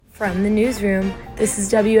From the newsroom, this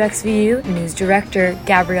is WXVU News Director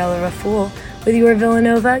Gabriella Raful with your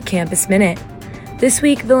Villanova Campus Minute. This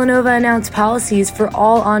week, Villanova announced policies for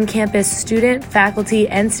all on-campus student, faculty,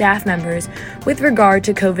 and staff members with regard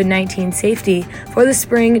to COVID-19 safety for the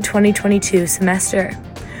spring 2022 semester.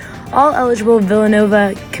 All eligible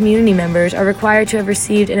Villanova community members are required to have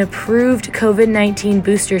received an approved COVID-19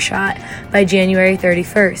 booster shot by January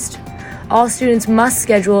 31st. All students must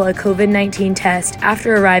schedule a COVID-19 test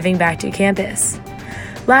after arriving back to campus.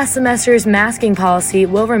 Last semester's masking policy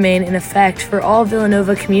will remain in effect for all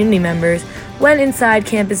Villanova community members when inside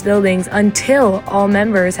campus buildings until all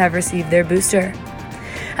members have received their booster.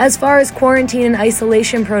 As far as quarantine and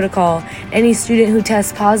isolation protocol, any student who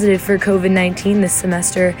tests positive for COVID-19 this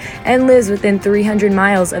semester and lives within 300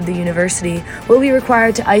 miles of the university will be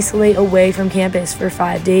required to isolate away from campus for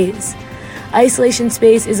 5 days. Isolation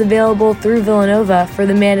space is available through Villanova for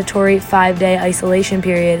the mandatory 5-day isolation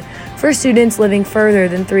period for students living further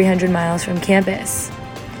than 300 miles from campus.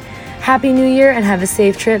 Happy New Year and have a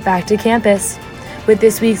safe trip back to campus. With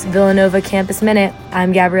this week's Villanova Campus Minute,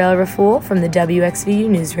 I'm Gabriella Raful from the WXVU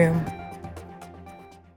Newsroom.